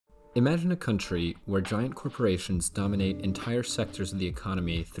Imagine a country where giant corporations dominate entire sectors of the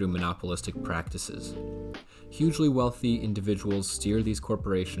economy through monopolistic practices. Hugely wealthy individuals steer these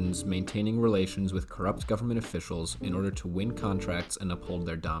corporations, maintaining relations with corrupt government officials in order to win contracts and uphold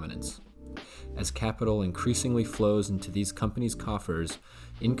their dominance. As capital increasingly flows into these companies' coffers,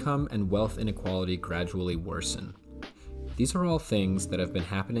 income and wealth inequality gradually worsen. These are all things that have been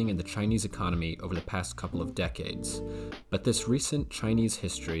happening in the Chinese economy over the past couple of decades, but this recent Chinese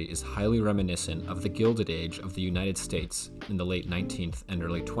history is highly reminiscent of the Gilded Age of the United States in the late 19th and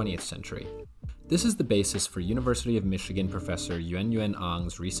early 20th century. This is the basis for University of Michigan professor Yuen Yuen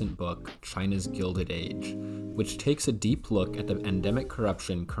Ang's recent book, China's Gilded Age, which takes a deep look at the endemic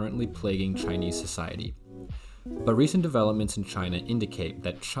corruption currently plaguing Chinese society. But recent developments in China indicate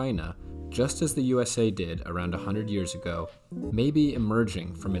that China, just as the USA did around 100 years ago, may be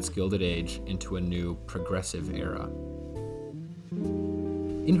emerging from its Gilded Age into a new progressive era.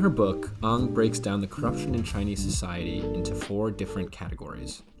 In her book, Ang breaks down the corruption in Chinese society into 4 different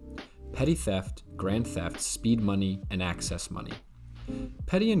categories: petty theft, grand theft, speed money, and access money.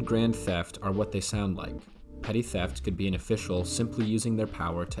 Petty and grand theft are what they sound like. Petty theft could be an official simply using their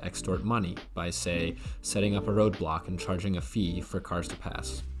power to extort money by, say, setting up a roadblock and charging a fee for cars to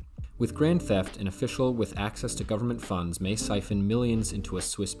pass. With grand theft, an official with access to government funds may siphon millions into a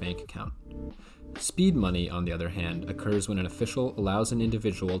Swiss bank account. Speed money, on the other hand, occurs when an official allows an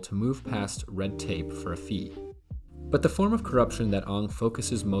individual to move past red tape for a fee. But the form of corruption that Ang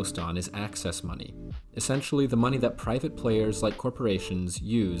focuses most on is access money, essentially the money that private players like corporations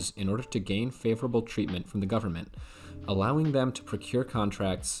use in order to gain favorable treatment from the government, allowing them to procure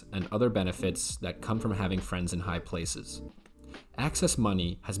contracts and other benefits that come from having friends in high places. Access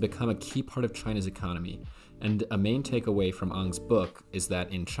money has become a key part of China's economy, and a main takeaway from Ang's book is that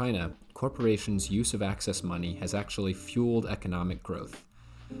in China, corporations' use of access money has actually fueled economic growth.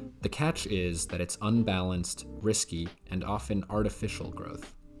 The catch is that it's unbalanced, risky, and often artificial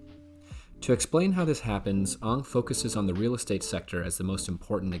growth. To explain how this happens, Ang focuses on the real estate sector as the most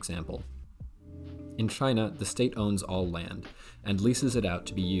important example. In China, the state owns all land and leases it out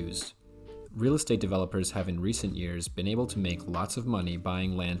to be used. Real estate developers have in recent years been able to make lots of money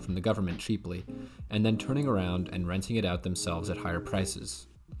buying land from the government cheaply, and then turning around and renting it out themselves at higher prices.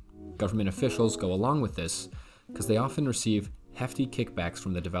 Government officials go along with this because they often receive hefty kickbacks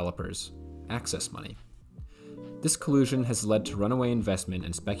from the developers, access money. This collusion has led to runaway investment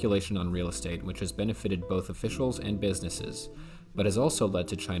and speculation on real estate, which has benefited both officials and businesses, but has also led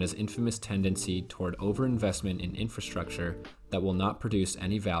to China's infamous tendency toward overinvestment in infrastructure that will not produce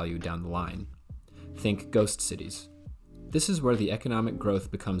any value down the line. Think ghost cities. This is where the economic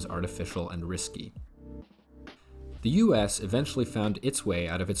growth becomes artificial and risky. The US eventually found its way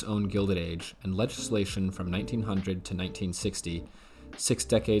out of its own Gilded Age, and legislation from 1900 to 1960, 6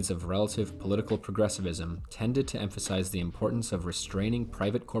 decades of relative political progressivism, tended to emphasize the importance of restraining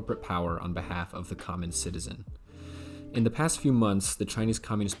private corporate power on behalf of the common citizen. In the past few months, the Chinese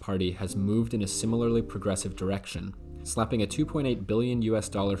Communist Party has moved in a similarly progressive direction, slapping a $2.8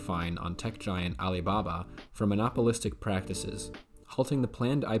 billion fine on tech giant Alibaba for monopolistic practices, halting the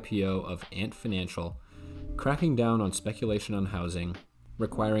planned IPO of Ant Financial, cracking down on speculation on housing,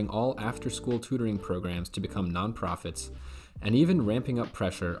 requiring all after-school tutoring programs to become nonprofits, and even ramping up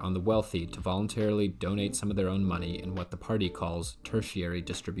pressure on the wealthy to voluntarily donate some of their own money in what the party calls tertiary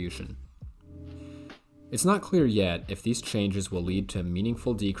distribution. It's not clear yet if these changes will lead to a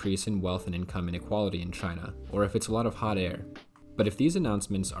meaningful decrease in wealth and income inequality in China, or if it's a lot of hot air. But if these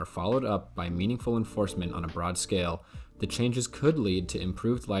announcements are followed up by meaningful enforcement on a broad scale, the changes could lead to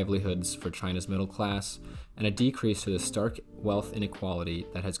improved livelihoods for China's middle class and a decrease to the stark wealth inequality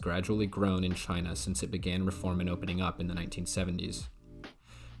that has gradually grown in China since it began reform and opening up in the 1970s.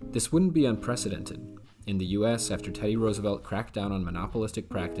 This wouldn't be unprecedented. In the US, after Teddy Roosevelt cracked down on monopolistic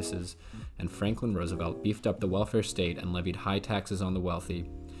practices and Franklin Roosevelt beefed up the welfare state and levied high taxes on the wealthy,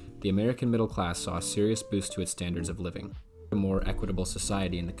 the American middle class saw a serious boost to its standards of living, a more equitable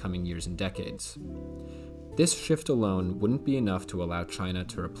society in the coming years and decades. This shift alone wouldn't be enough to allow China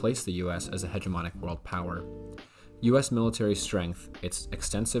to replace the US as a hegemonic world power. US military strength, its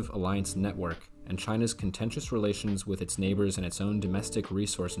extensive alliance network, and China's contentious relations with its neighbors and its own domestic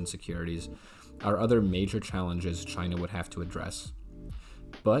resource insecurities are other major challenges China would have to address.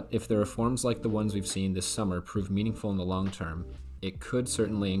 But if the reforms like the ones we've seen this summer prove meaningful in the long term, it could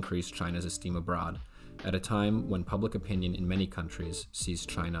certainly increase China's esteem abroad, at a time when public opinion in many countries sees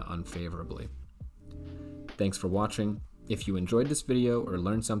China unfavorably. Thanks for watching. If you enjoyed this video or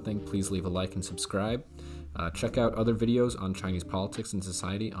learned something, please leave a like and subscribe. Check out other videos on Chinese politics and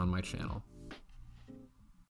society on my channel.